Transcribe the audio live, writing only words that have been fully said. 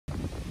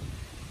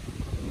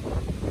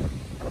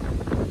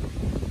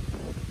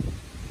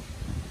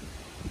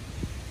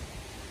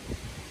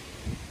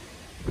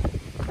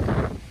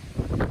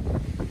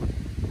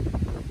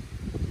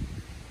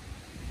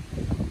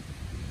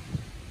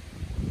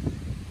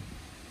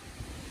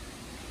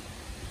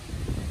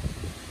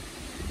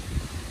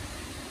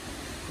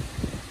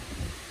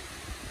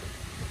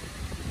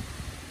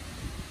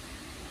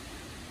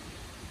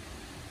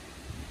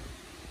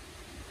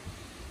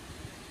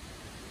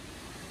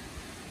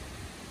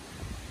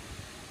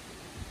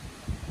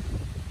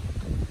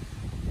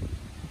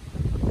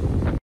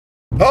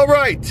All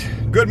right,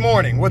 good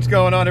morning. What's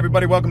going on,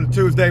 everybody? Welcome to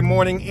Tuesday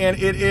morning,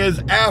 and it is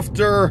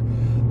after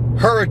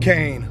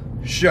hurricane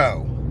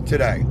show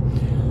today.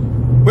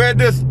 We had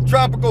this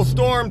tropical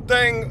storm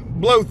thing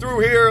blow through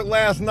here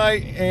last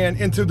night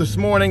and into this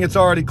morning. It's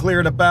already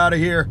cleared up out of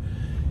here,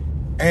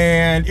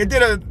 and it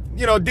did a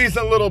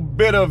decent little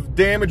bit of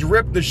damage.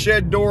 Ripped the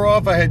shed door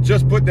off. I had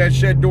just put that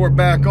shed door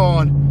back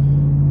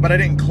on, but I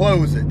didn't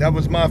close it. That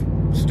was my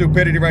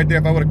stupidity right there.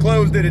 If I would have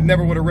closed it, it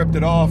never would have ripped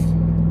it off.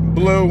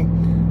 Blew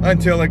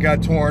until it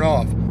got torn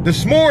off.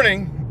 This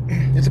morning,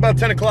 it's about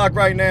 10 o'clock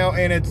right now,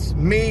 and it's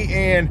me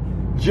and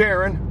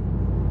Jaron.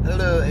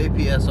 Hello,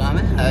 APS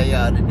Army. How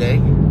y'all today?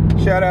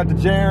 Shout out to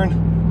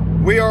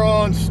Jaron. We are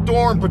on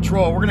storm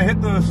patrol. We're gonna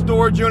hit the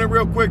storage unit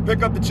real quick,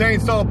 pick up the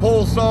chainsaw,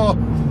 pole saw,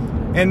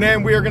 and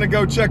then we are gonna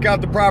go check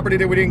out the property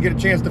that we didn't get a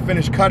chance to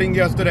finish cutting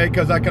yesterday,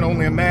 because I can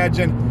only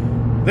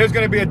imagine there's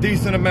gonna be a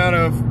decent amount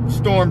of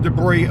storm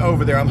debris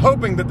over there. I'm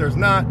hoping that there's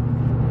not,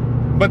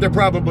 but there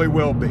probably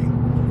will be.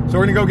 So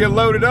we're gonna go get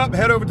loaded up,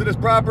 head over to this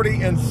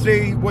property, and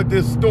see what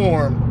this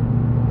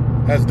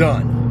storm has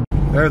done.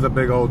 There's a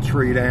big old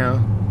tree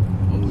down.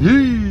 Oh,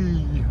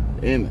 Yee!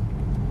 Amen.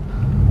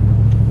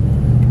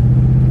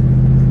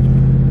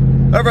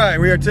 All right,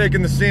 we are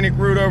taking the scenic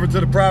route over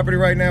to the property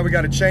right now. We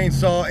got a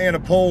chainsaw and a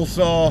pole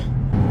saw.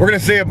 We're gonna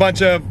see a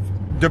bunch of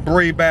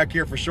debris back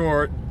here for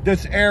sure.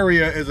 This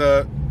area is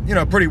a,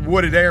 pretty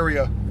wooded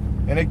area,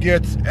 and it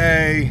gets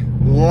a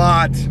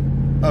lot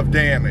of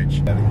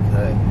damage.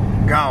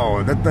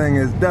 God, that thing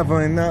is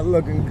definitely not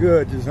looking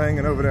good just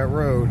hanging over that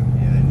road.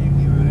 Yeah, they need to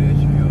get rid of that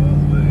tree all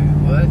the way.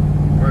 What?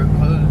 We're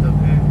closed up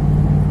here.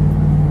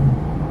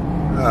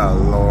 Oh,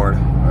 Lord.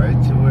 Right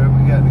to where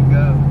we got to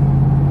go.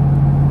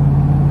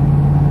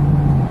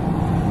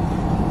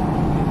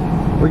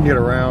 We can get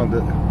around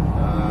it.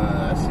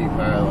 I see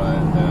power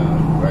lines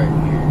down right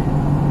here.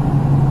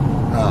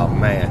 Oh,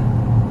 man.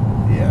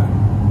 Yeah.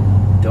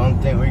 Don't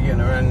think we're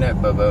getting around that,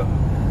 Bubba.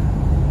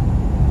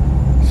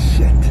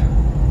 Shit.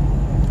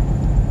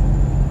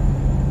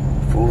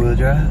 Four-wheel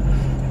drive?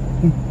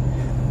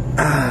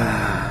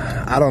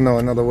 I don't know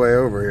another way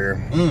over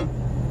here.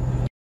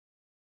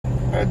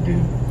 I do.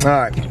 All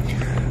right.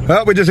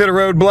 Well, we just hit a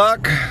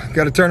roadblock.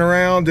 Got to turn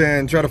around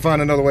and try to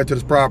find another way to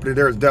this property.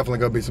 There's definitely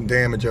going to be some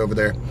damage over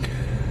there.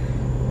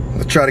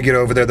 Let's try to get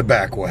over there the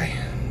back way.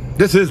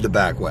 This is the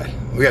back way.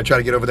 We got to try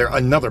to get over there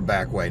another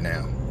back way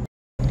now.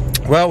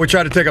 Well, we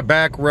tried to take a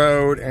back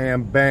road,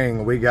 and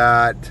bang, we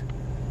got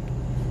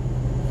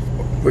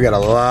a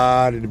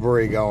lot of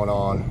debris going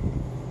on.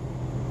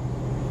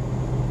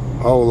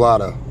 A whole lot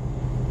of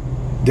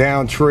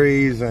down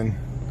trees, and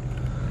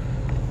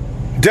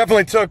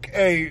definitely took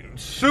a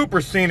super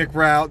scenic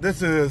route.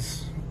 This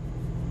is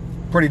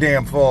pretty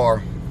damn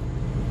far.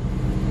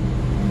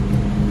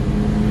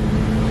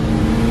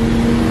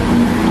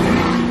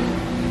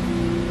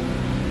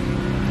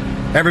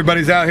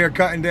 Everybody's out here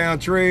cutting down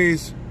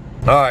trees.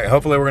 All right,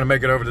 hopefully we're gonna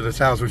make it over to this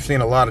house. We've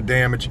seen a lot of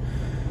damage,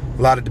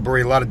 a lot of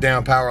debris, a lot of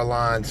down power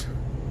lines.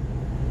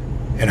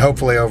 And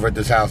hopefully over at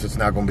this house, it's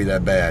not gonna be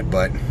that bad,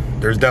 but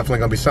there's definitely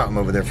gonna be something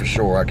over there for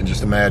sure. I can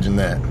just imagine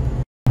that.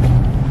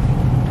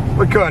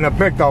 We couldn't have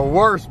picked the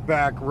worst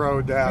back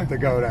road to have to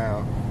go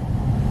down.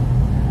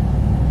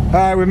 All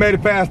right, we made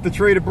it past the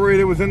tree debris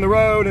that was in the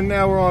road, and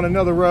now we're on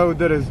another road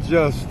that is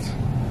just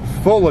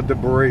full of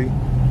debris.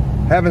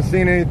 Haven't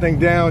seen anything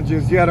down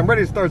just yet. I'm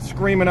ready to start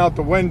screaming out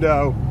the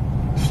window,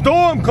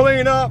 storm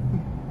cleanup!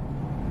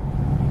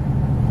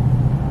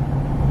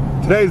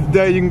 Today's the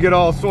day you can get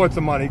all sorts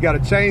of money. You got a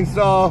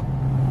chainsaw,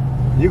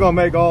 you're gonna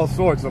make all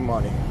sorts of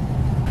money.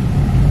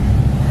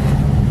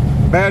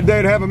 Bad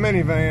day to have a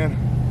minivan.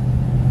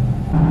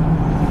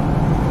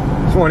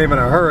 This wasn't even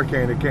a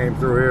hurricane that came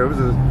through here. It was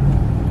a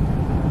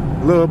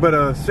little bit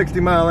of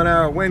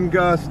 60-mile-an-hour wind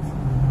gust.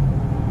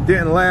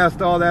 Didn't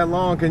last all that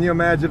long. Can you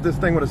imagine if this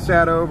thing would have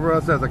sat over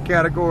us as a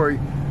category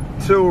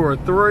 2 or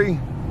 3?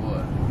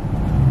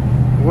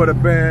 What? Would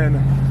have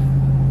been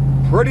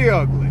pretty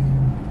ugly.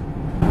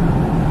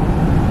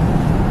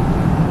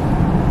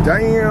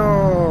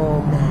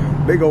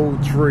 Damn, big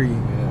old tree.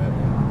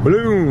 Yeah.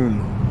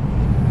 Bloom.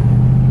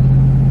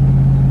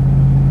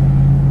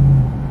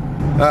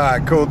 All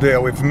right, cool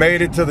deal. We've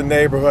made it to the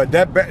neighborhood.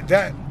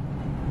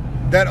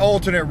 That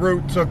alternate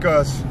route took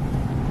us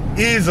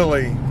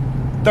easily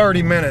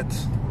 30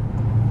 minutes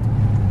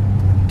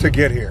to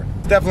get here.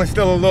 It's definitely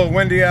still a little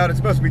windy out. It's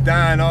supposed to be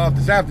dying off.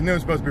 This afternoon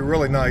is supposed to be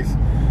really nice.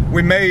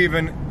 We may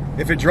even,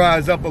 if it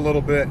dries up a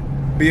little bit,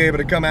 be able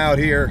to come out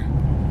here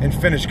and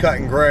finish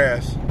cutting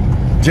grass.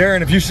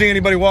 Jaron, if you see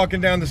anybody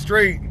walking down the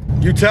street,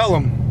 you tell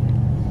them.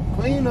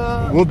 Clean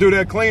up. We'll do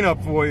that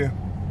cleanup for you.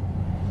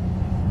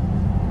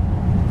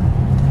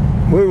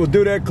 We will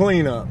do that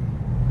cleanup.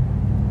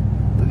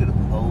 Look at the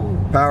pole.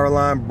 Power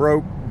line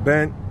broke,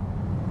 bent.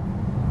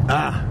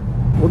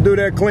 We'll do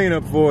that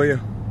cleanup for you.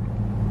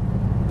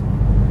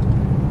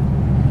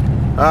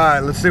 All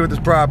right, let's see what this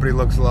property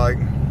looks like.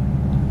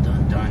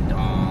 Dun, dun,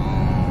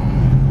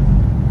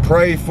 dun.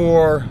 Pray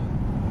for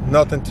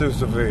nothing too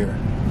severe.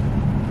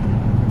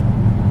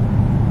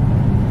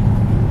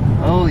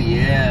 Oh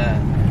yeah.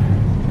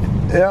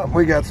 Yeah,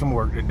 we got some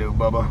work to do,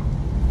 Bubba.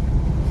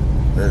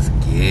 Let's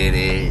get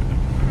it.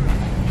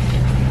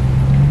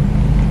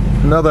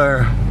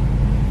 Another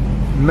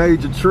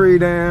major tree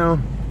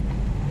down.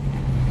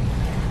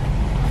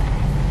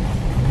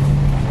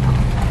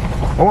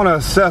 I want to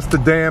assess the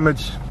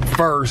damage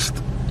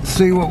first,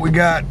 see what we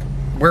got,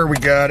 where we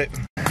got it.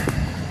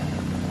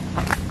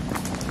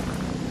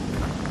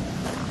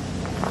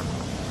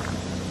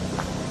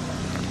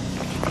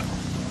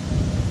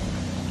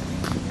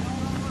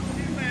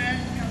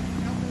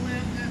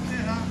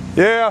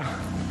 Yeah,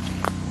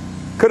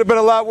 could have been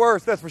a lot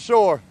worse, that's for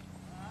sure.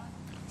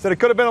 Said it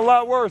could have been a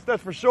lot worse,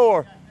 that's for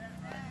sure.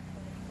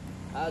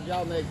 How'd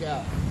y'all make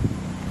out?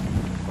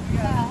 We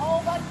got a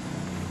whole bunch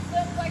of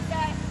stuff like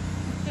that.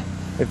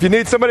 If you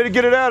need somebody to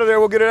get it out of there,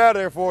 we'll get it out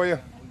of there for you.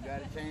 We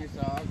got a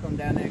chainsaw. I'll come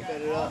down there and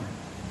cut it up.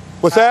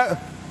 What's that? You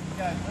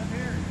guys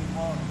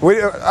live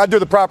here? I do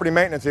the property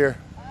maintenance here.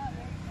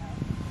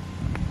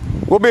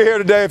 We'll be here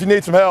today if you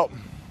need some help.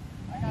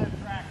 I got a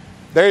tractor.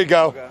 There you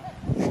go. Drag it out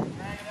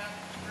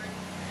the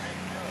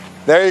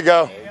street. There you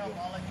go.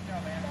 I'll let you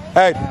know,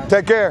 man. Hey,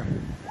 take care.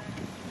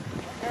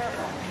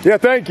 Yeah,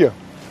 thank you.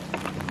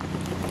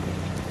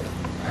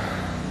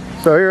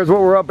 So here's what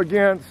we're up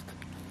against.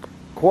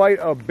 Quite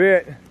a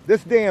bit.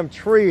 This damn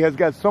tree has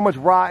got so much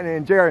rotten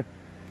in. Jared,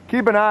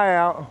 keep an eye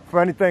out for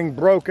anything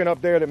broken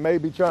up there that may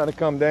be trying to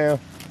come down.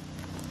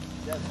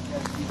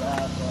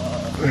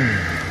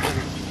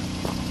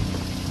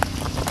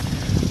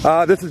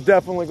 This is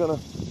definitely gonna,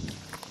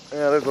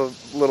 yeah, there's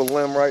a little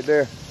limb right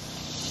there.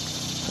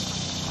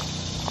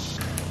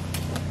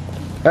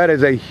 That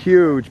is a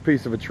huge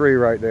piece of a tree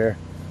right there.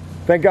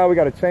 Thank God we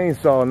got a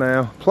chainsaw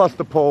now, plus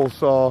the pole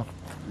saw.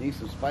 Need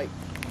some spike.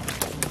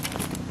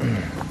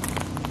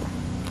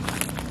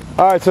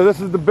 All right, so this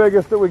is the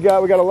biggest that we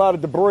got. We got a lot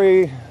of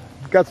debris.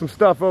 Got some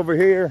stuff over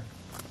here.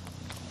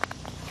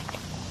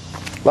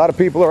 A lot of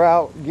people are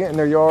out getting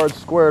their yards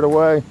squared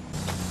away.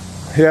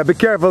 Yeah, be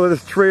careful of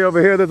this tree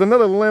over here. There's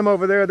another limb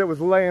over there that was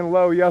laying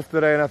low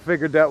yesterday, and I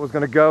figured that was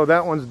gonna go.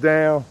 That one's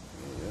down.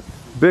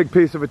 Big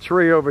piece of a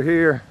tree over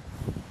here.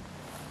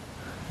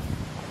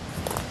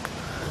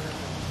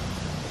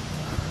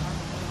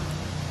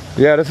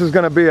 Yeah, this is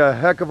gonna be a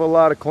heck of a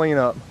lot of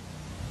cleanup.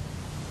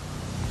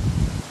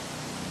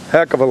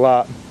 Heck of a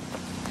lot.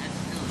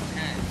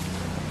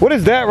 What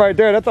is that right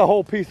there? That's a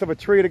whole piece of a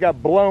tree that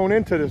got blown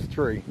into this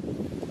tree.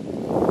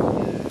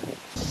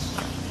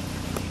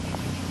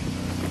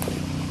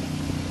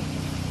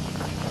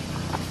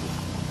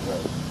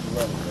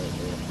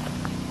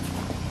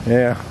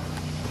 Yeah.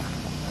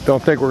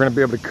 Don't think we're gonna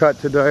be able to cut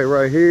today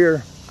right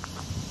here.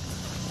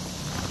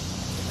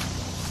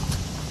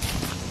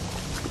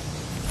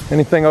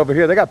 Anything over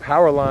here? They got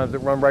power lines that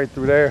run right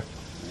through there.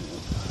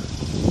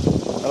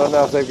 I don't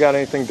know if they've got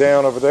anything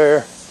down over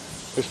there.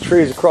 There's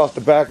trees across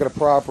the back of the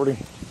property.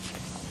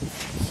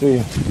 Let's see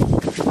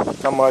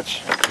how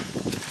much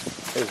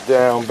is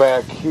down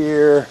back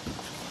here.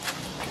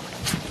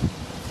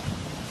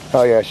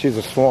 Oh yeah, she's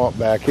a swamp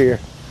back here.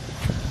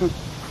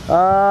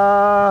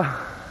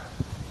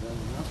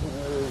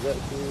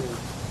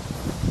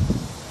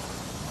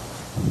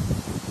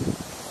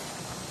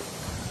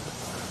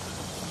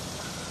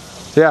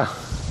 Yeah,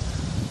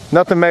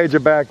 nothing major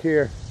back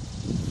here.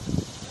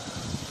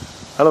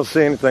 I don't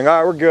see anything. All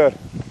right, we're good.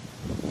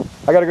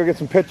 I gotta go get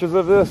some pictures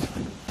of this.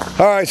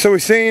 All right, so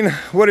we've seen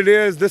what it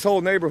is. This whole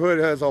neighborhood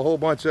has a whole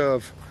bunch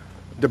of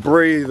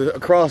debris.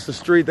 Across the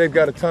street, they've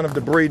got a ton of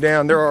debris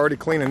down. They're already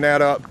cleaning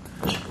that up.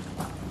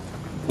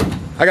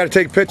 I gotta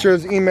take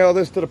pictures, email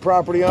this to the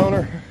property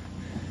owner,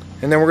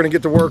 and then we're gonna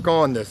get to work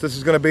on this. This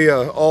is gonna be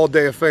an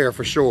all-day affair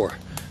for sure.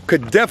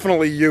 Could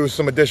definitely use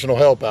some additional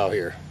help out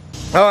here.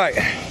 All right,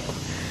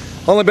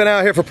 only been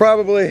out here for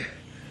probably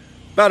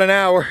about an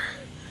hour,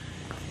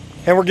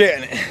 and we're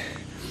getting it.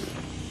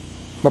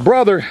 My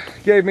brother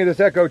gave me this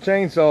Echo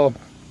chainsaw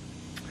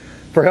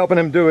for helping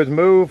him do his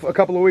move a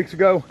couple of weeks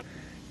ago.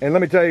 And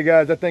let me tell you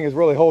guys, that thing is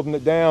really holding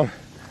it down.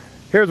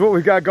 Here's what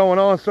we've got going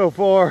on so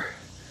far.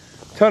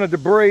 Ton of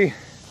debris,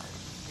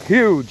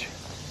 huge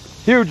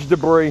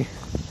debris.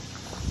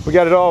 We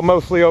got it all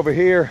mostly over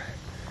here.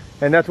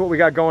 And that's what we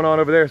got going on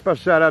over there.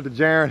 Special shout out to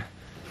Jaron.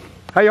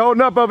 How you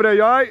holding up over there,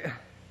 you all right?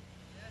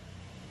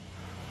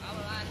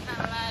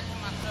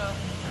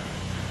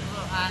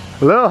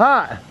 A little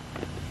hot.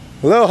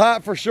 A little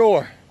hot for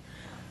sure.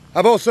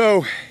 I've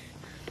also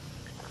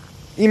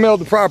emailed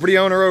the property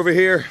owner over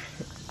here,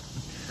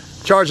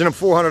 charging him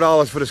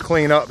 $400 for this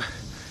cleanup.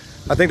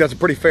 I think that's a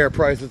pretty fair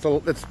price.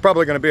 It's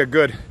probably gonna be a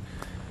good,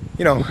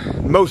 you know,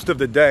 most of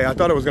the day. I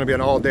thought it was gonna be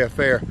an all-day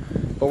affair,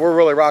 but we're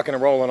really rocking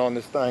and rolling on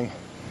this thing.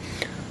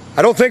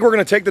 I don't think we're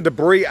gonna take the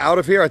debris out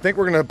of here. I think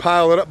we're gonna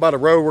pile it up by the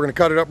road. We're gonna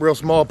cut it up real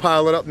small,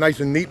 pile it up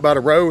nice and neat by the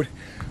road.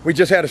 We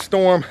just had a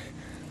storm.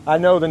 I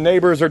know the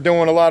neighbors are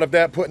doing a lot of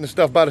that, putting the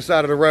stuff by the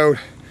side of the road.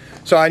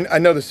 So I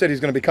know the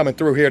city's gonna be coming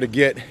through here to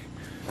get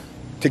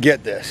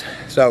this.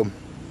 So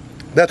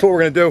that's what we're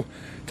gonna do.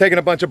 Taking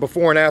a bunch of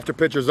before and after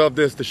pictures of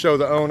this to show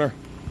the owner.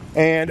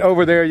 And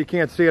over there, you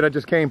can't see it, I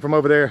just came from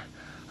over there.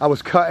 I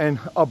was cutting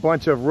a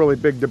bunch of really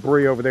big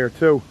debris over there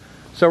too.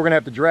 So we're gonna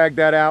have to drag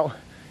that out.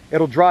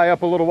 It'll dry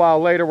up a little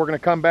while later. We're gonna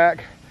come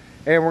back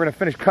and we're gonna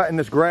finish cutting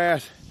this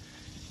grass.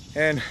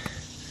 And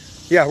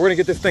yeah, we're gonna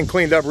get this thing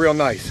cleaned up real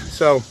nice.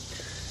 So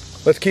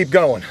let's keep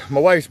going. My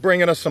wife's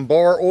bringing us some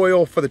bar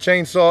oil for the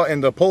chainsaw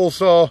and the pole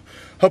saw.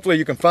 Hopefully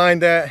you can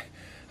find that.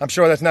 I'm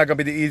sure that's not gonna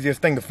be the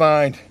easiest thing to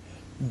find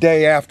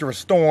day after a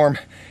storm.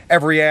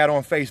 Every ad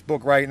on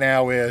Facebook right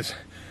now is,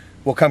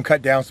 we'll come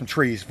cut down some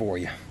trees for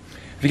you.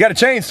 If you got a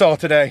chainsaw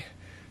today,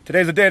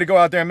 today's the day to go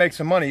out there and make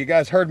some money. You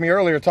guys heard me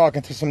earlier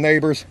talking to some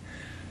neighbors.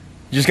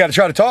 You just got to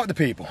try to talk to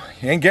people.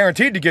 You ain't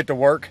guaranteed to get to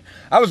work.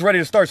 I was ready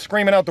to start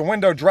screaming out the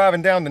window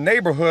driving down the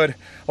neighborhood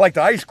like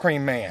the ice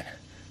cream man.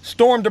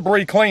 Storm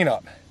debris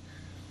cleanup.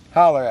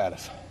 Holler at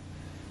us.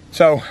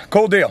 So,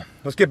 cool deal.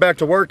 Let's get back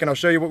to work and I'll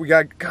show you what we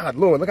got. God,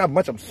 Lord, look how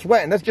much I'm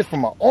sweating. That's just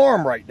from my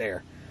arm right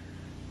there.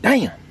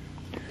 Damn.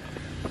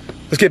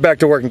 Let's get back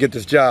to work and get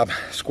this job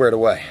squared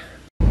away.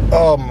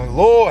 Oh, my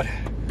Lord.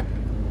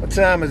 What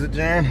time is it,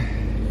 Jan?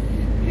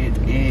 It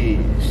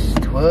is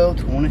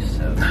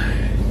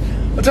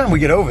 12:27. What time we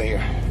get over here?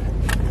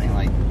 I think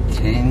like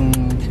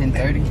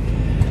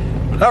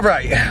 10:30. All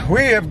right,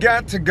 we have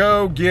got to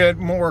go get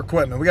more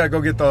equipment. We got to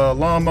go get the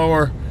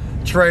lawnmower,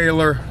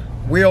 trailer,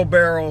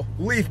 wheelbarrow,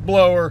 leaf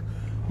blower,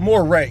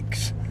 more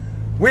rakes.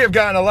 We have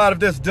gotten a lot of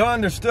this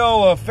done. There's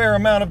still a fair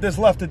amount of this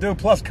left to do,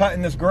 plus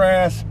cutting this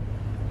grass.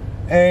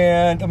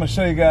 And I'm gonna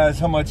show you guys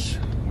how much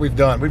we've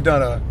done. We've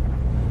done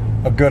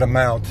a good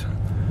amount.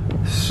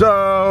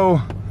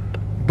 So,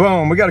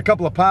 boom, we got a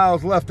couple of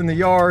piles left in the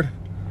yard.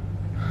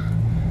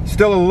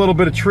 Still a little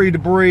bit of tree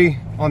debris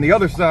on the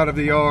other side of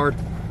the yard.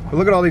 But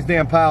look at all these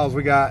damn piles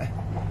we got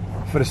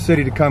for the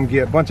city to come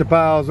get. Bunch of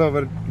piles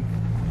over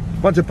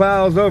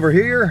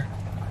here.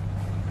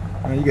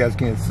 Oh, you guys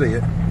can't see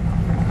it.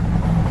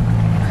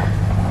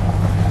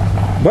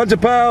 Bunch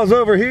of piles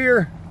over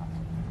here.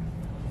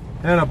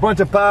 And a bunch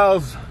of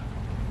piles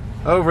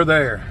over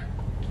there.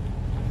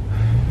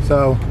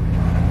 So,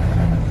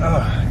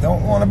 I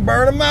don't want to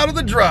burn them out of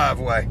the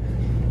driveway.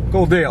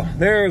 Cool deal.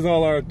 There's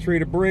all our tree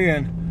debris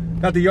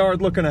and got the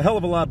yard looking a hell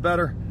of a lot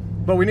better,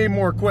 but we need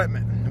more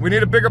equipment. We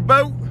need a bigger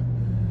boat,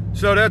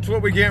 so that's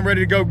what we're getting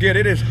ready to go get.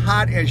 It is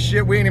hot as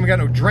shit. We ain't even got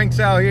no drinks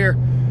out here.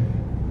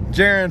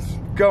 Jaren's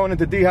going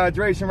into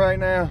dehydration right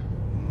now.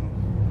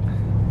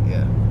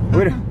 Yeah.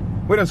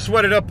 We done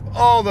sweated up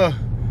all the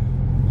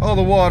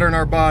water in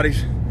our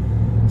bodies.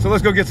 So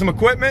let's go get some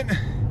equipment,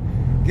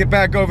 get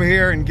back over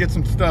here and get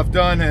some stuff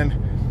done. And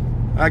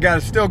I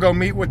gotta still go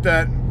meet with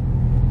that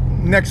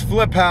next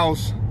flip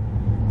house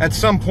at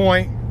some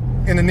point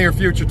in the near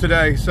future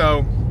today.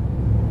 So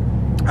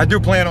I do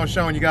plan on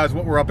showing you guys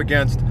what we're up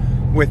against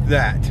with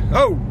that.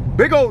 Oh,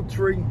 big old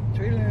tree.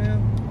 Tree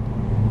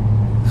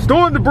down.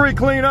 Storm debris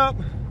cleanup.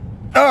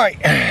 All right.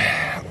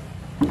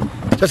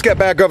 Let's get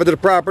back over to the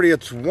property.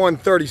 It's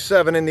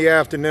 1:37 in the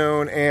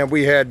afternoon and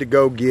we had to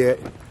go get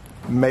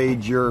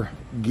major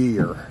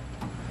gear.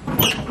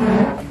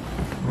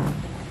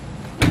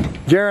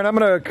 Jaren, I'm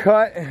gonna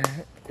cut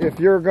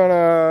if you're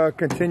gonna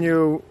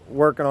continue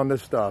working on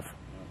this stuff.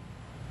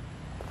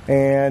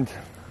 And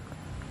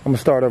I'm gonna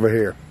start over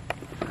here.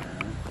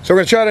 So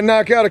we're gonna try to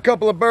knock out a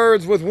couple of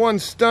birds with one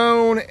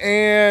stone,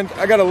 and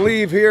I gotta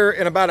leave here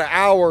in about an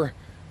hour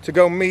to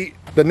go meet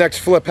the next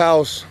flip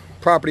house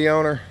property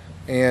owner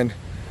and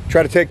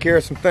try to take care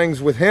of some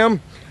things with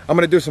him. I'm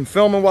gonna do some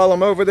filming while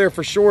I'm over there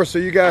for sure, so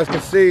you guys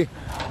can see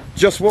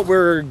just what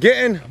we're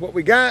getting, what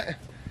we got.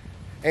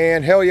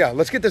 And hell yeah,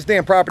 let's get this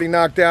damn property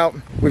knocked out.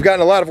 We've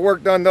gotten a lot of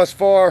work done thus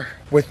far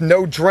with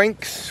no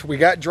drinks. We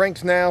got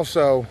drinks now,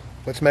 so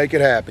let's make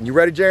it happen. You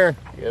ready, Jaren?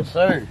 Yes,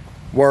 sir.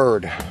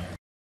 Word.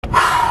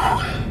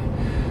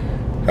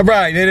 All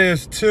right, it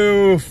is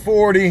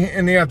 2:40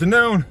 in the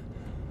afternoon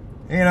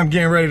and I'm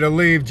getting ready to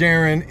leave.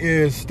 Jaren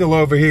is still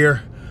over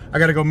here. I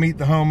gotta go meet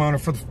the homeowner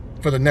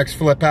for the next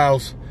flip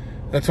house.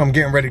 That's what I'm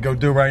getting ready to go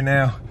do right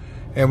now.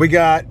 And we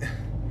got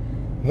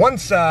one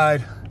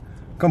side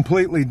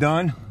completely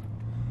done.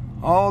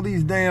 All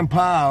these damn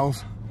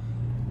piles.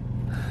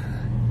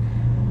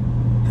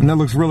 And that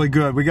looks really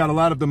good. We got a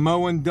lot of the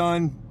mowing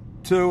done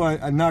too.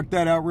 I knocked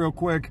that out real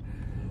quick.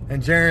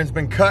 And Jaren's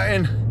been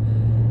cutting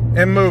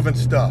and moving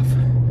stuff.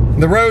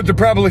 The roads are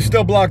probably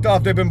still blocked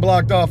off. They've been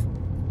blocked off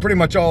pretty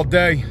much all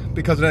day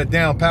because of that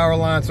down power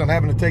line. So I'm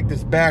having to take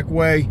this back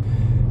way,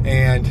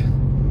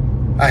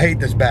 and I hate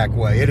this back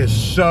way. It is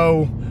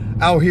so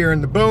out here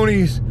in the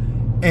boonies,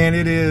 and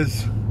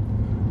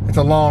it's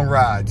a long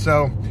ride.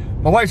 So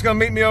my wife's gonna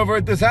meet me over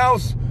at this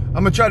house. I'm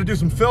gonna try to do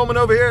some filming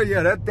over here.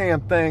 Yeah, that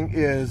damn thing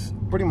is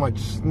pretty much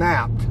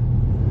snapped.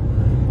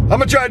 I'm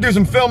gonna try to do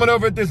some filming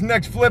over at this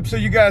next flip so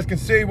you guys can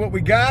see what we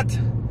got,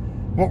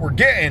 what we're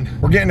getting.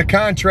 We're getting a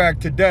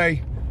contract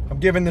today. I'm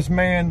giving this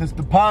man this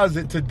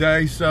deposit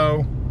today,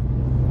 so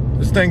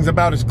this thing's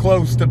about as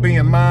close to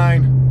being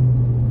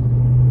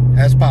mine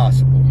as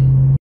possible.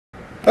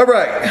 All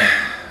right,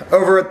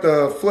 over at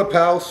the flip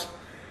house,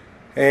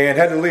 and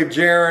had to leave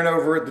Jaren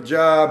over at the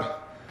job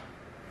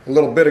a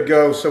little bit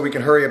ago so we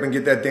can hurry up and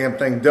get that damn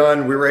thing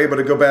done. We were able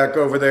to go back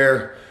over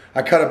there.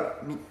 I cut a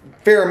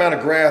fair amount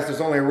of grass.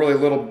 There's only a really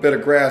little bit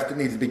of grass that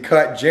needs to be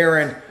cut.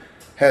 Jaron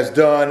has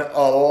done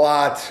a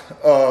lot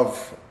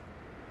of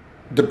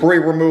debris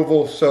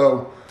removal,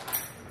 so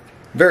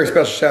very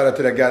special shout out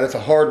to that guy. That's a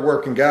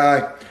hard-working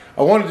guy.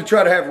 I wanted to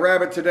try to have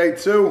Rabbit today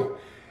too,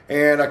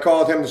 and I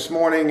called him this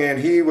morning, and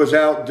he was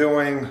out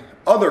doing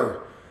other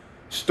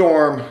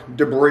storm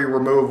debris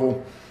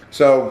removal.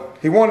 So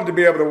he wanted to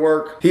be able to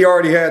work. He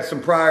already had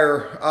some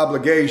prior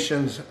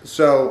obligations,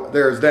 so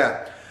there's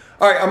that.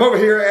 All right, I'm over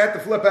here at the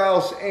flip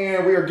house,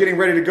 and we are getting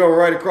ready to go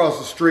right across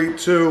the street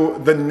to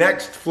the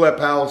next flip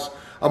house.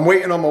 I'm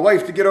waiting on my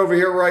wife to get over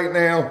here right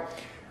now.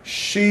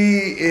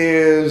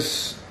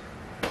 She's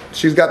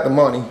got the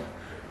money,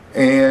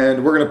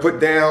 and we're gonna put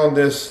down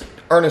this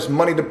earnest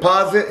money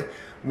deposit.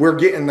 We're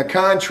getting the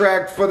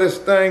contract for this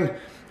thing,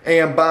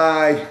 and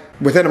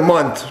within a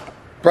month,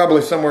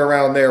 probably somewhere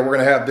around there, we're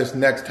gonna have this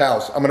next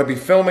house. I'm gonna be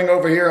filming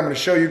over here. I'm gonna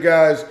show you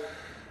guys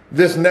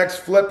this next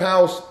flip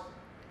house.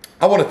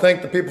 I wanna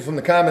thank the people from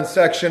the comment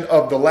section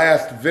of the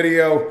last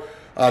video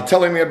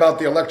telling me about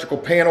the electrical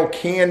panel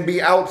can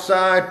be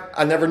outside.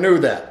 I never knew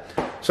that.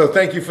 So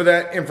thank you for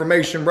that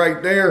information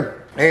right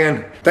there.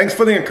 And thanks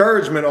for the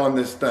encouragement on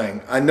this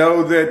thing. I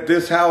know that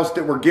this house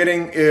that we're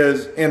getting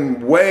is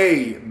in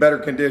way better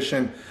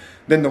condition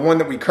than the one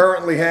that we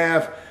currently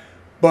have.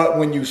 But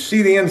when you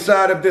see the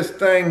inside of this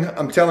thing,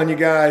 I'm telling you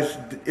guys,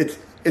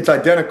 it's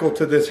identical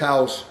to this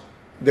house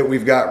that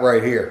we've got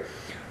right here.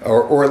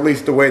 Or at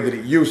least the way that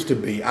it used to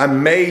be. I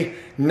may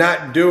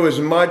not do as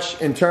much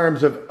in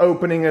terms of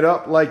opening it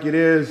up like it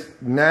is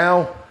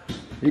now.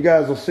 You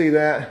guys will see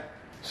that.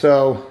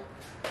 So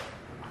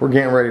we're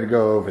getting ready to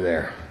go over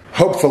there.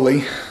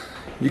 Hopefully,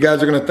 you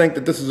guys are gonna think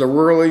that this is a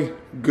really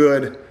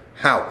good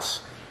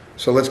house.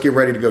 So let's get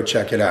ready to go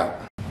check it out.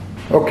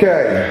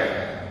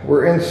 Okay,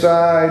 we're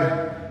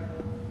inside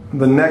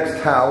the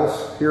next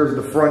house. Here's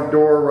the front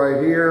door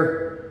right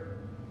here.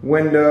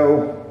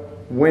 Window,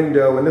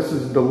 and this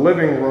is the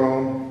living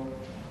room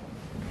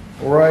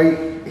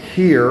right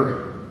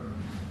here.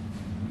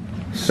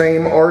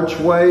 Same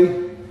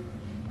archway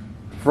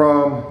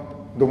from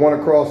the one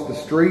across the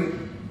street.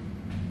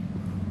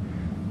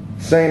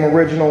 Same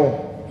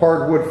original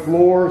hardwood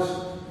floors.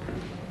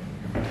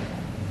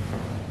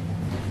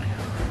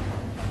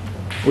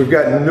 We've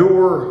got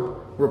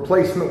newer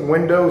replacement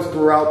windows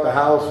throughout the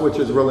house, which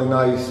is really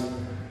nice.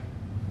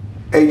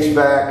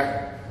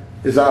 HVAC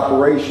is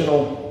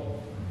operational.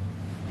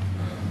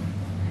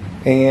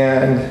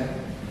 And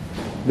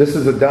this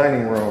is a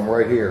dining room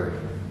right here.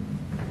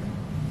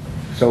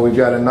 So we've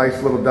got a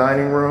nice little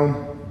dining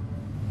room.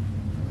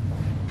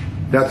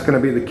 That's going to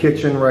be the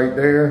kitchen right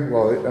there.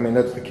 Well, I mean,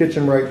 that's the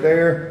kitchen right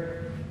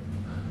there.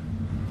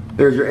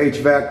 There's your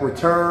HVAC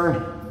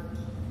return.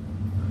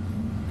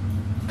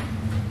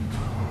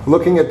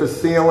 Looking at the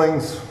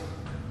ceilings,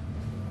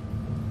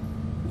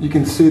 you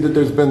can see that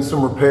there's been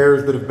some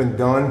repairs that have been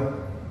done,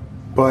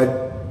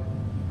 but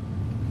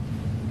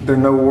they're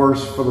no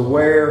worse for the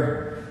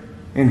wear.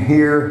 In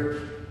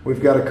here,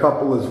 we've got a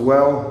couple as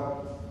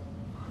well.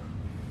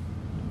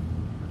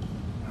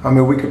 I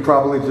mean, we could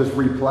probably just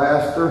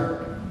replaster.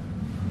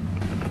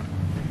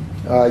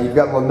 You've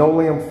got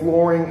linoleum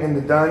flooring in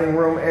the dining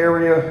room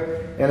area,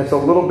 and it's a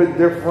little bit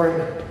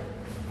different.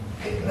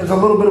 There's a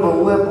little bit of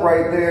a lip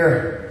right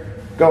there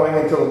going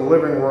into the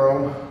living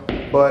room,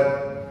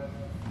 but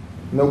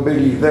no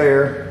biggie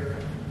there.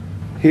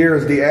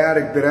 Here's the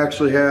attic that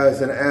actually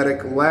has an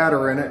attic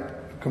ladder in it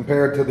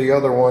compared to the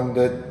other one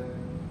that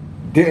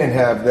didn't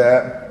have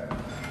that.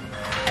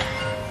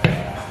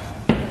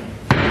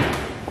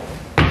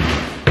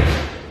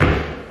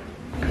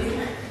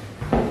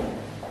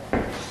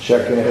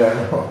 Checking it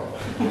out. Oh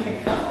my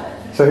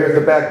God. So here's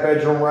the back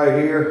bedroom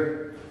right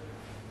here.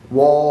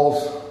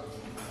 Walls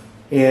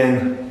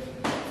in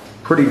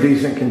pretty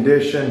decent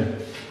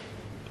condition.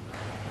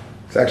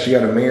 It's actually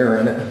got a mirror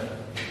in it.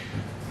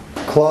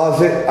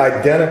 Closet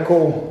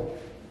identical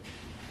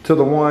to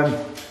the one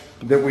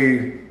that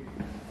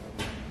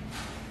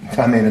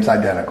it's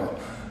identical.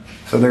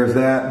 So there's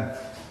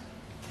that.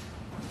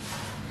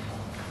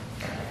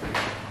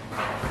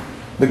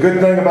 The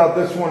good thing about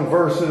this one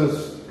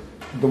versus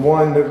the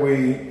one that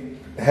we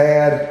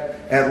had,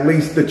 at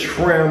least the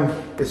trim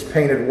is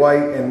painted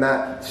white and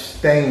not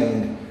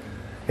stained.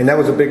 And that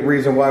was a big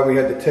reason why we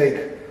had to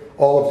take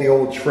all of the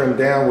old trim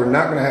down. We're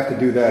not gonna have to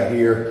do that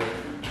here.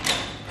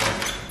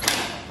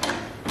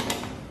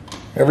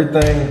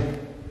 Everything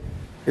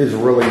is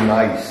really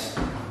nice.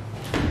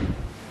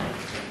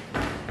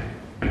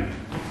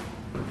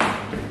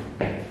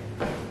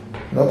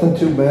 Nothing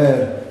too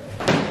bad.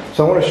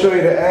 So I want to show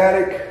you the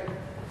attic.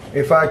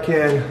 If I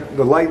can,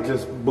 the light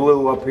just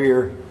blew up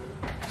here.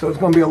 So it's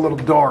going to be a little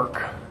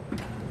dark.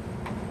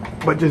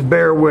 But just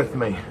bear with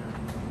me.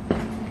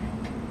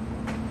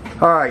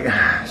 All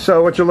right,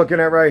 so what you're looking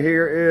at right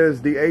here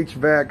is the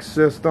HVAC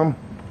system.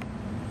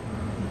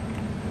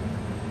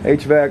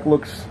 HVAC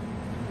looks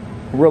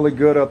really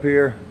good up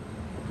here.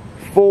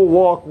 Full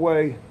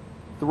walkway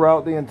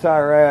throughout the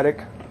entire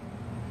attic.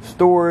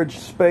 Storage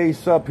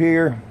space up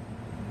here.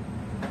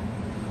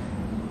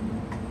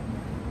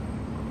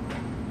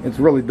 It's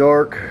really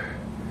dark.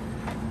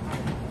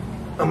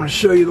 I'm gonna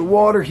show you the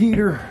water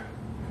heater.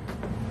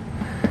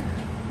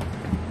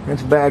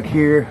 It's back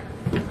here.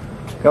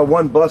 Got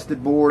one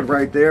busted board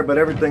right there, but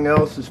everything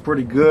else is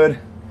pretty good.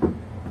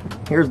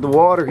 Here's the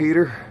water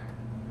heater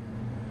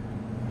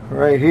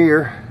right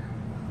here.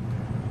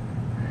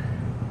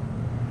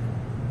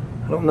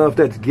 I don't know if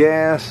that's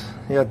gas.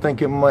 Yeah, I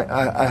think it might.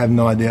 I have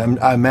no idea.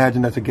 I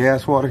imagine that's a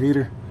gas water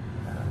heater.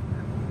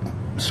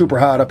 Super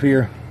hot up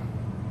here.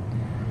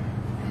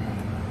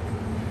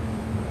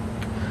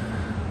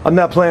 I'm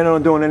not planning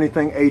on doing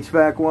anything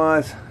HVAC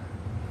wise.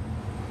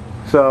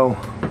 So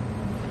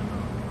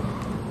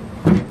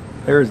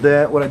there's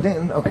that. What I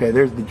didn't, okay,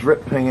 there's the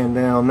drip pan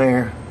down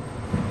there.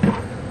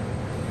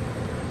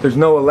 There's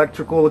no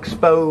electrical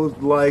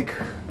exposed like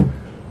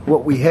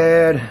what we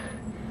had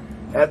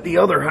at the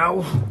other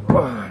house.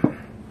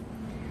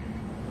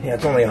 Yeah,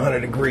 it's only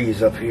 100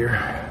 degrees up here.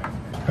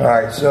 All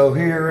right, so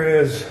here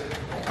is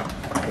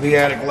the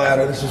attic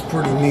ladder. This is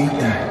pretty neat.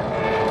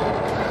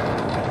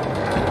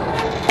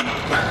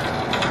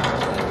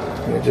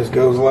 It just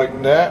goes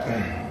like that.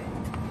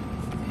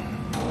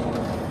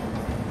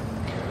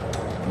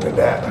 Look at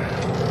that.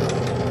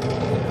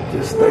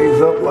 Just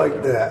stays up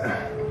like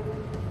that.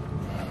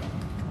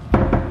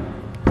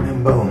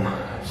 And boom.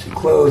 She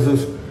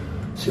closes,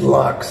 she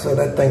locks so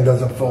that thing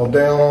doesn't fall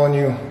down on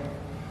you.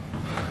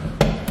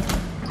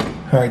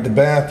 All right, the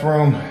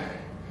bathroom.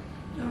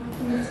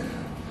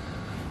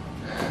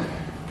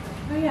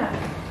 Oh yeah.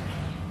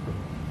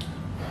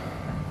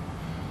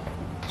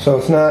 So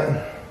it's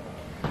not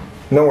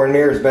nowhere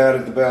near as bad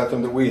as the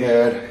bathroom that we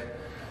had.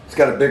 It's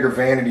got a bigger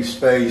vanity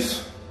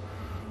space,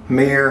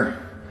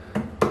 mirror,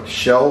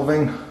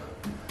 shelving,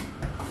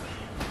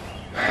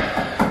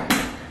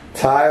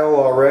 tile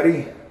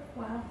already.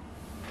 Wow.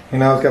 You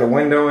know, it's got a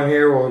window in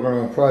here. We're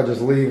gonna probably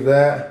just leave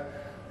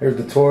that. There's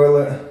the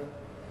toilet.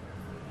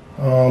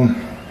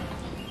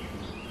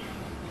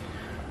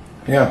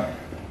 Yeah.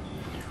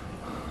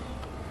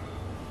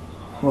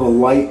 A little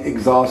light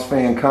exhaust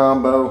fan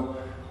combo.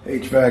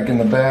 HVAC in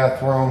the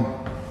bathroom.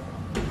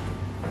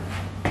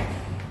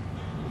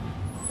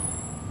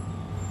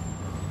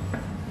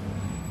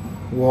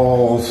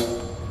 Walls.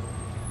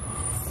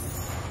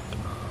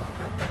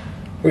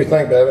 What do you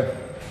think, baby?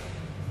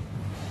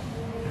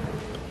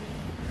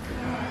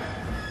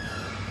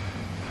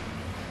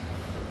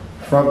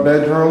 Front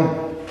bedroom.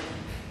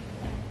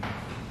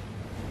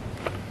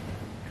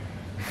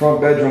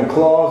 Front bedroom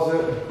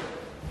closet.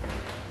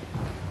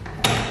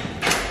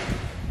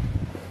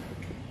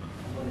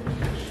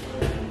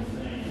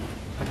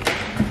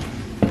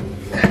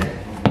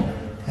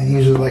 I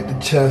usually like the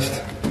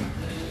chest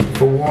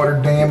for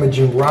water damage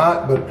and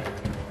rot, but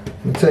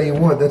let me tell you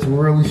what, that's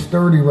really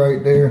sturdy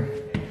right there.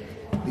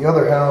 The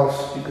other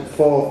house, you could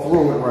fall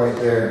through it right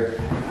there.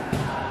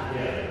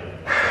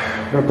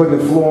 I'm gonna put the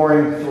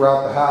flooring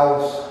throughout the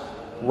house,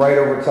 right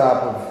over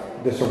top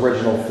of this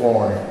original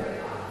flooring.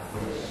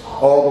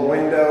 All the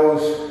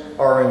windows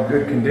are in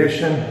good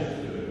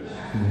condition,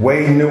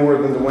 way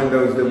newer than the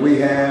windows that we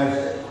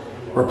had.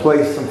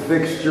 Replaced some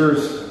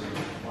fixtures.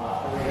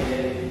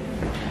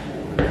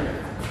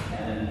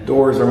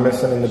 Doors are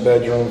missing in the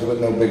bedrooms, but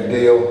no big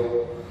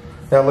deal.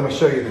 Now let me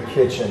show you the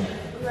kitchen.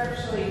 We were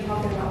actually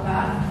talking about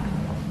that.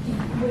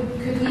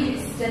 Could we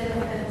extend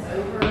the fence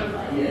over?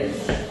 Like,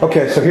 yes.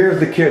 Okay, so here's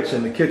the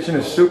kitchen. The kitchen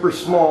is super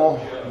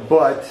small,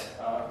 but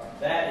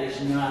that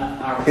is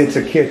not our it's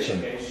a kitchen.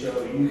 Okay,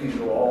 so you can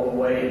go all the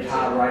way and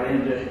tie right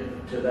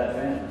into that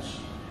fence.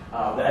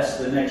 That's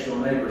the next door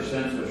neighbor's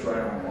fence that's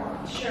right on the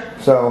line. Sure.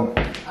 So,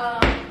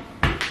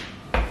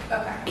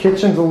 Okay.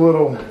 kitchen's a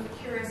little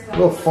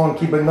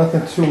funky, but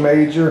nothing too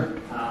major.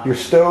 Your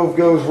stove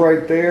goes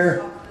right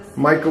there.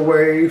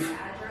 Microwave.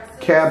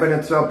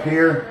 Cabinets up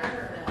here.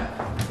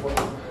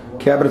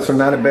 Cabinets are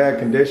not in bad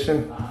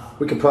condition.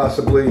 We could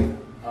possibly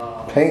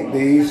paint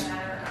these.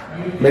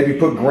 Maybe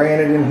put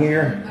granite in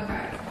here.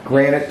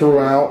 Granite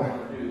throughout.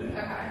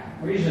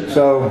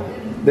 So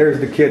there's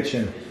the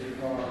kitchen.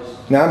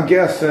 Now I'm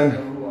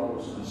guessing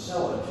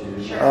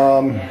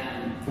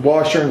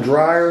washer and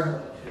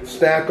dryer,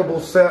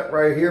 stackable set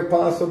right here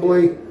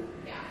possibly.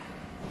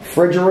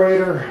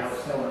 Refrigerator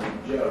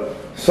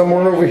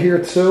somewhere over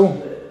here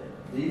too.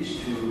 These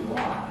two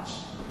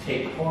lots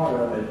take part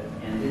of it,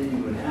 and then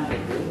you would have a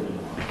building.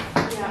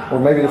 Or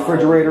maybe the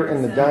refrigerator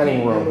in the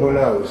dining room, who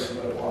knows.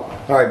 All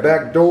right,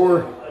 back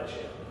door,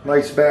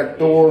 nice back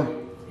door.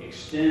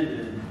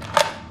 Extended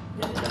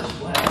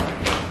this way.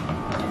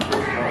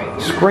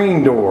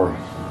 Screen door.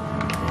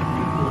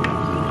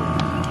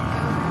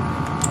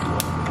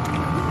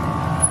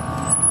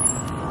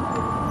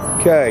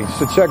 Okay,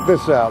 so check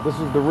this out. This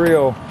is the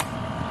real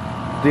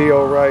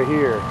deal right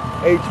here.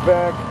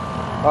 HVAC,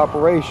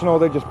 operational.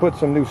 They just put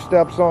some new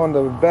steps on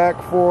the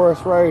back for us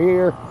right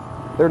here.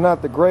 They're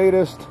not the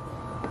greatest.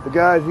 The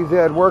guys he's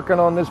had working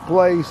on this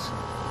place,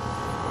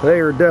 they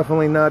are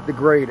definitely not the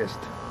greatest.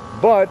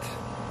 But,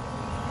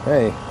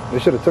 hey, they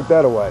should have took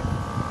that away.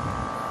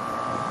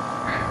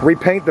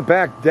 Repaint the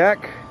back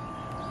deck.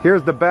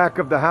 Here's the back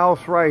of the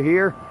house right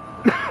here.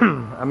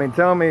 I mean,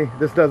 tell me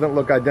this doesn't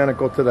look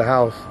identical to the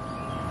house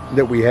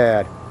that we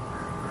had.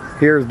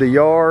 Here's the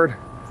yard,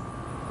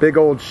 big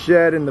old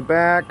shed in the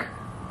back.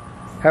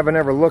 Haven't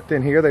ever looked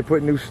in here. They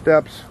put new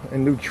steps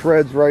and new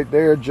treads right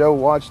there. Joe,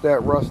 watch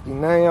that rusty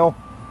nail.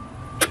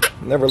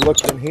 Never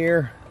looked in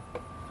here.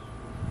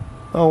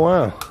 Oh,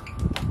 wow.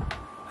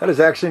 That is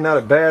actually not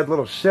a bad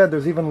little shed.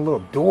 There's even a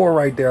little door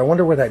right there. I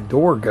wonder where that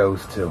door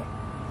goes to.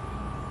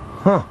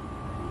 Huh.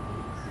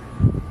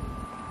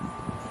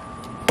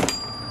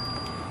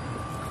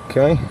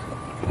 Okay.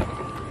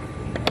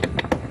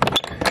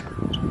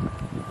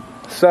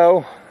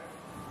 So,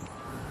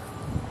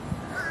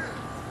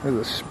 there's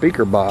a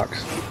speaker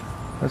box.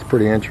 That's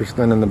pretty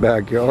interesting in the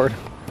backyard.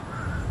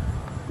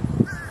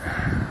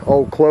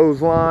 Old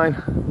clothesline.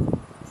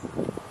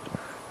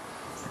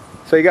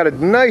 So you got a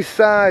nice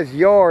sized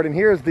yard, and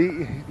here's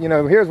the,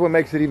 here's what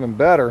makes it even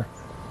better.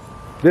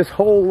 This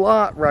whole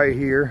lot right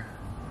here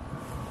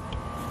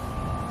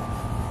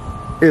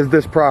is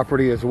this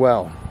property as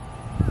well.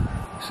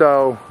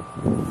 So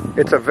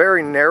it's a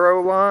very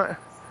narrow lot.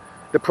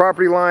 The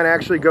property line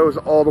actually goes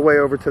all the way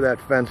over to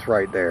that fence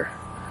right there.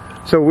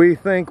 So we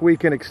think we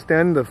can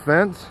extend the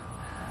fence,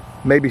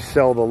 maybe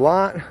sell the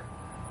lot,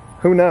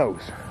 who knows.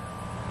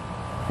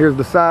 Here's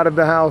the side of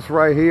the house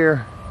right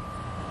here.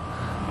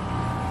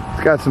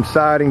 It's got some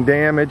siding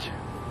damage.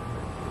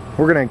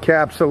 We're gonna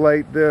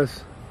encapsulate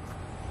this,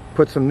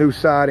 put some new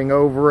siding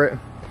over it.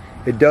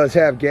 It does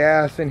have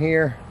gas in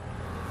here.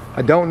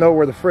 I don't know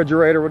where the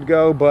refrigerator would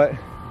go, but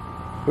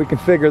we can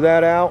figure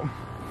that out.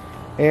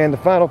 And the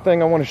final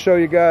thing I want to show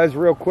you guys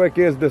real quick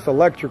is this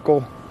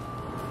electrical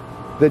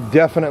that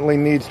definitely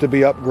needs to be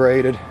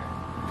upgraded.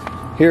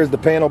 Here's the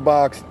panel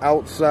box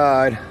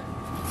outside.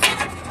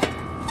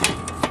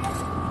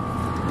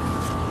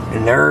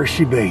 And there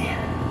she be.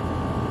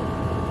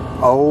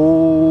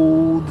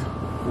 Old,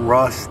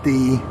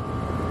 rusty.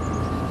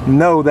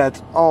 No,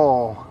 that's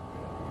all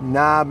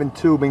knob and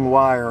tubing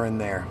wire in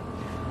there.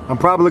 I'm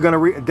probably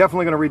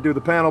definitely gonna redo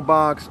the panel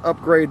box,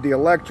 upgrade the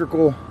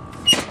electrical.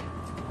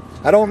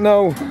 I don't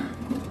know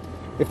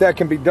if that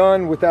can be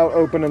done without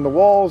opening the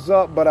walls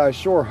up, but I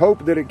sure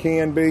hope that it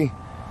can be.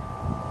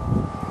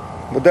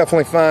 We'll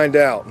definitely find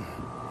out.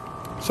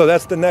 So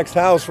that's the next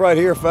house right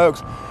here,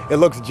 folks. It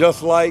looks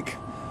just like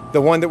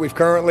the one that we've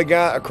currently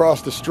got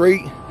across the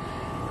street.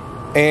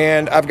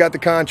 And I've got the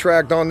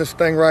contract on this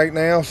thing right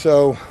now,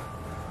 so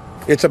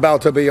it's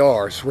about to be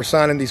ours. We're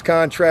signing these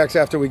contracts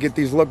after we get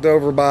these looked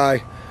over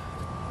by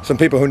some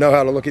people who know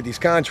how to look at these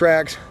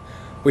contracts.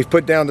 We've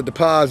put down the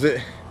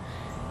deposit,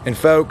 and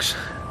folks,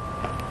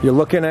 you're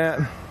looking at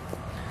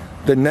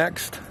the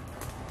next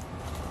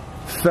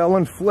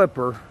felon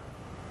flipper.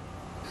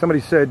 Somebody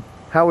said,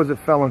 how is it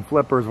felon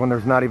flippers when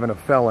there's not even a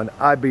felon?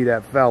 I be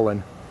that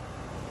felon.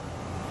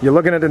 You're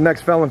looking at the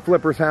next felon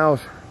flipper's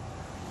house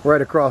right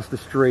across the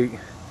street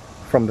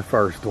from the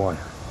first one.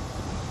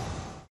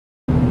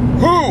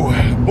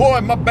 Whew, boy,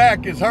 my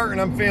back is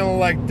hurting. I'm feeling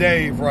like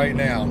Dave right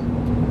now.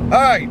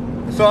 All right,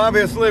 so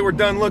obviously we're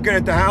done looking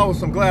at the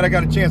house. I'm glad I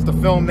got a chance to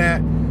film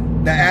that.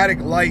 The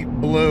attic light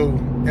blew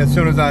as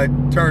soon as I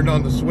turned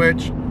on the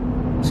switch.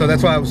 So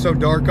that's why it was so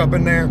dark up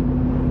in there.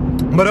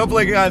 But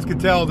hopefully you guys could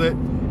tell that,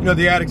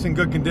 the attic's in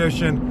good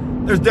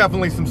condition. There's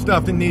definitely some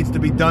stuff that needs to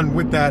be done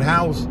with that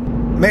house.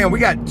 Man, we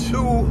got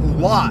 2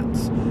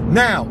 lots.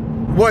 Now,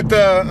 what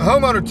the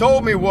homeowner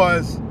told me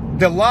was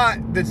the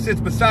lot that sits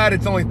beside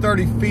it's only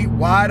 30 feet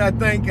wide, I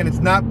think, and it's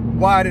not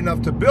wide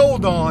enough to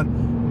build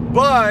on,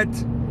 but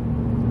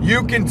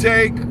you can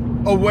take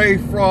away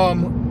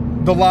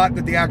from the lot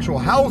that the actual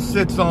house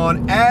sits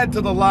on, add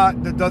to the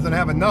lot that doesn't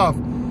have enough,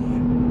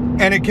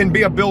 and it can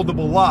be a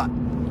buildable lot.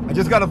 I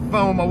just got a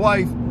phone with my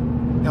wife.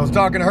 I was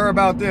talking to her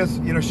about this.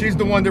 She's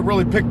the one that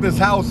really picked this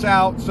house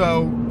out,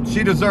 so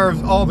she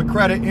deserves all the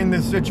credit in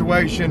this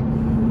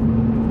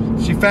situation.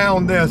 She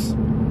found this,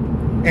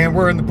 and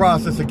we're in the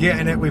process of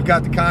getting it. We've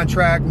got the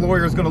contract.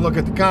 Lawyer's gonna look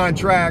at the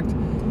contract.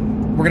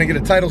 We're gonna get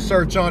a title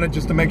search on it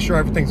just to make sure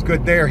everything's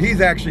good there. He's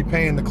actually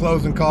paying the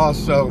closing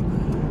costs, so,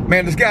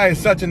 man, this guy is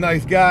such a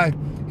nice guy.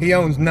 He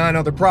owns 9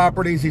 other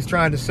properties. He's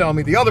trying to sell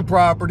me the other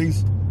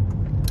properties.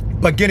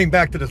 But getting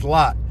back to this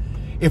lot,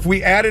 if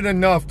we added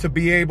enough to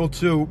be able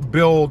to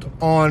build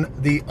on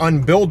the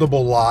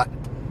unbuildable lot,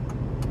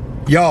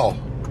 y'all,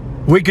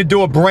 we could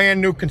do a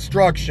brand new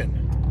construction.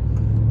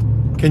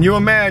 Can you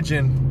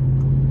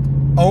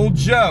imagine old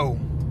Joe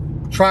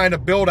trying to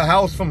build a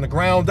house from the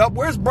ground up?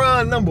 Where's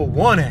Brian number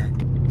 1 at?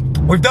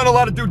 We've done a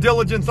lot of due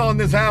diligence on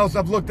this house.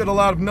 I've looked at a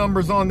lot of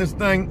numbers on this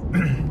thing.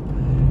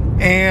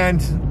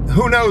 And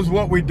who knows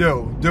what we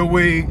do? Do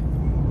we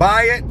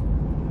buy it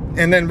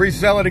and then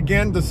resell it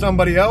again to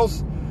somebody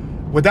else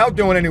without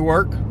doing any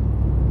work,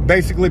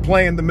 basically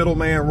playing the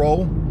middleman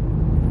role?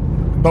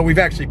 But we've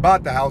actually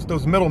bought the house.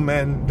 Those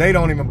middlemen, they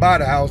don't even buy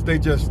the house. They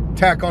just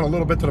tack on a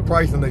little bit to the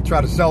price and they try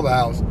to sell the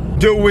house.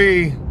 Do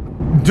we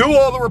do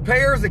all the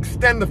repairs,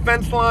 extend the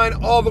fence line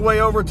all the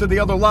way over to the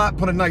other lot,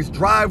 put a nice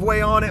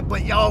driveway on it,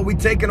 but y'all, we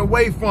taking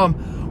away from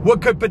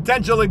what could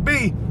potentially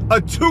be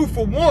a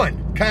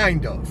 2-for-1,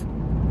 kind of.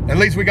 At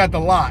least we got the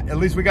lot. At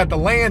least we got the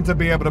land to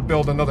be able to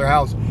build another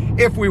house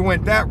if we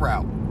went that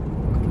route.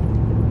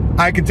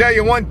 I can tell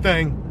you one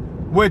thing,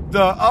 with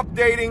the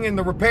updating and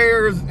the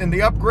repairs and the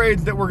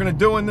upgrades that we're gonna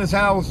do in this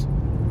house,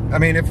 I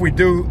mean, if we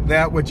do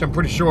that, which I'm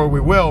pretty sure we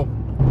will,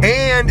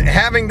 and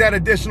having that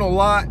additional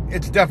lot,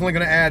 it's definitely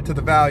gonna add to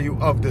the value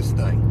of this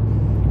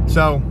thing.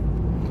 So,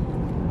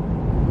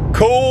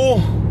 cool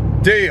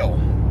deal.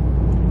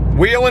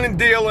 Wheeling and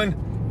dealing,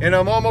 and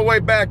I'm on my way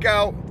back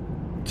out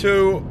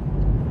to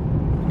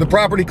the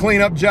property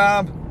cleanup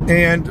job,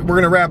 and we're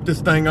gonna wrap this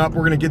thing up.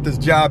 We're gonna get this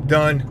job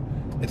done.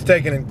 It's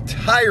taken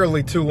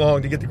entirely too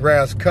long to get the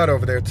grass cut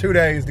over there. 2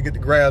 days to get the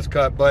grass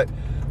cut, but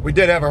we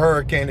did have a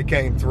hurricane that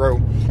came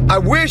through. I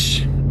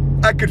wish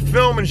I could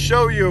film and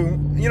show you.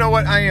 You know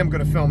what? I am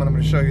gonna film and I'm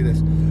gonna show you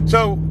this.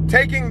 So,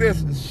 taking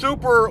this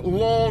super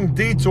long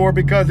detour,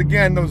 because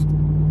again, those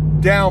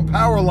down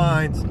power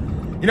lines,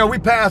 you know, we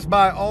passed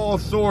by all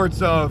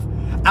sorts of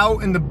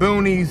out in the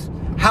boonies,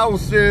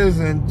 houses,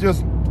 and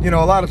just, you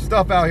know, a lot of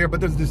stuff out here, but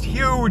there's this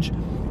huge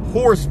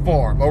horse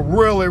farm, a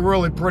really,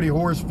 really pretty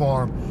horse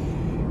farm.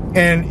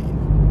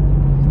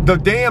 And the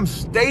damn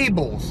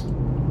stables,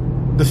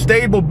 the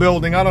stable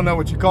building, I don't know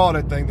what you call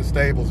that thing, the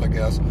stables, I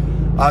guess.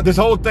 This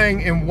whole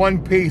thing in one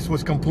piece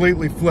was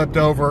completely flipped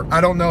over. I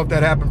don't know if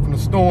that happened from the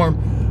storm,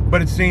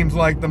 but it seems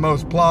like the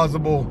most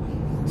plausible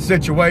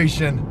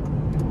situation.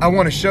 I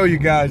want to show you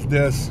guys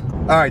this.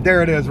 All right,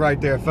 there it is right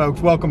there,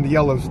 folks. Welcome to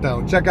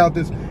Yellowstone. Check out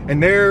this,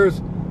 and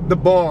there's the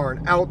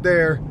barn out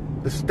there,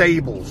 the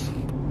stables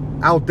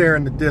out there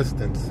in the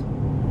distance.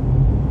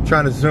 I'm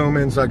trying to zoom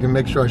in so I can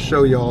make sure I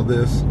show you all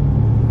this.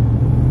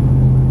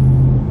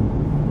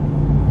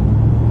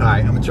 All right,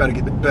 I'm gonna try to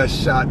get the best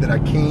shot that I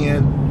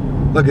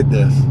can. Look at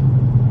this.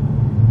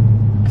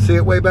 See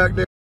it way back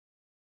there?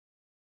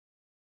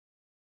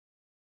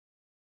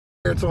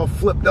 It's all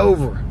flipped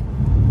over.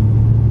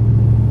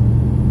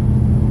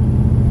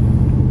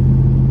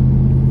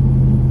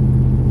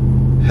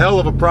 Hell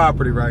of a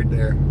property right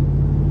there.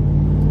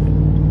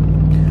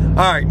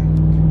 All right,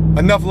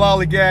 enough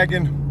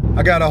lollygagging.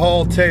 I got a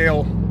haul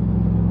tail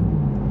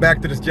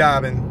back to this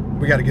job, and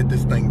we got to get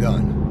this thing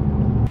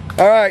done.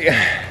 All right,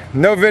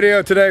 no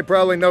video today,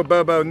 probably no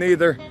Bobo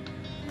neither,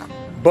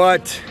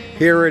 but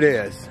here it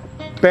is.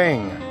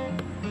 Bang.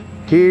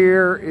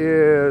 Here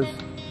is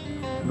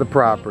the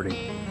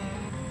property.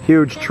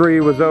 Huge tree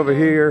was over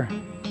here.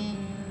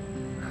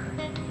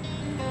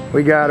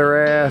 We got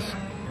her ass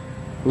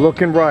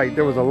looking right.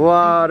 There was a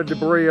lot of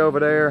debris over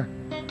there,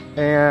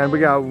 and we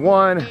got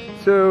 1,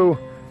 2,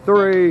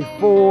 3,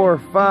 4,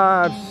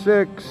 5,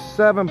 6,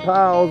 7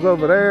 piles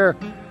over there,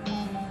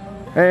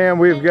 and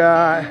we've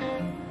got,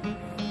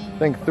 I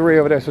think, 3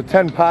 over there, so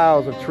 10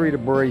 piles of tree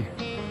debris,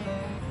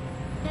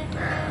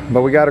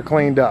 but we got her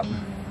cleaned up.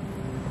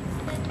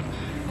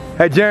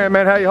 Hey Jared,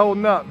 man, how you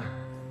holding up?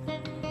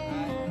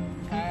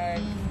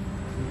 Tired.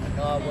 I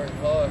know I worked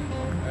hard,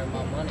 earned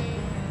my money.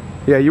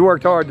 Yeah, you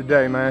worked hard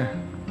today, man.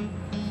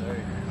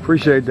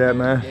 Appreciate that,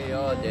 man. Yeah,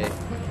 all day.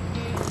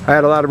 I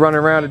had a lot of running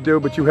around to do,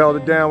 but you held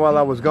it down while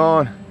I was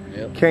gone.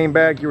 Yep. Came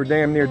back, you were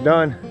damn near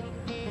done.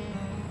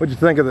 What'd you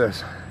think of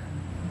this?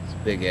 It's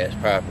a big ass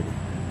property.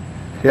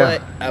 Yeah.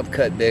 But I've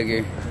cut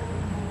bigger.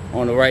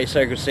 On the right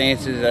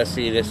circumstances, I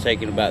see this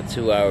taking about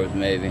 2 hours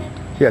maybe.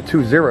 Yeah,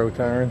 2 0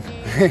 turns.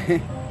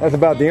 That's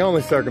about the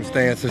only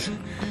circumstances.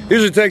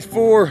 Usually takes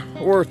 4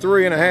 or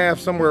 3.5,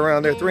 somewhere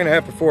around there,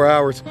 3.5 to 4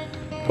 hours.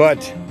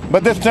 But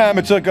this time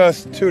it took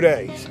us 2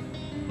 days.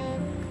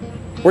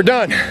 We're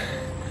done.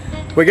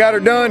 We got her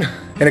done,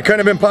 and it couldn't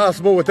have been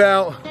possible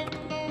without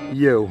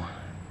you.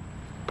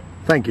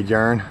 Thank you,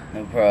 Jern.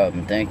 No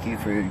problem. Thank you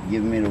for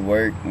giving me the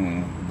work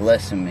and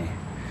blessing me.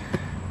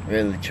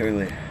 Really,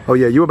 truly. Oh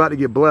yeah, you about to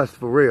get blessed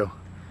for real.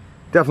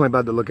 Definitely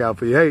about to look out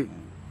for you. Hey,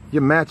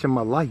 you're matching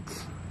my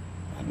lights.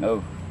 I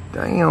know.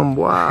 Damn,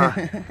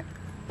 why?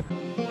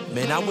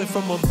 Man, I went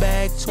from a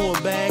bag to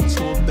a bag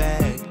to a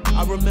bag.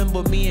 I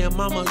remember me and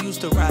mama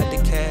used to ride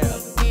the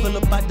cab. Pull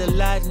up at the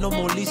lot, no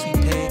more lease, we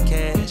paying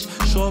cash.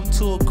 Show up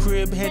to a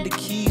crib, hand the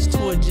keys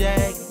to a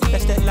Jag.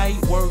 That's that light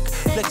work,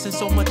 flexing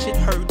so much it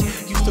hurt.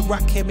 Used to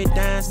rock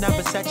hand-me-downs, now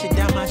Versace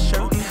down my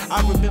shirt.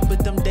 I remember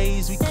them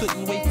days we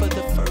couldn't wait for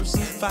the first.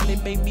 Finally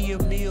made me a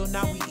meal,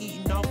 now we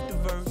eating off the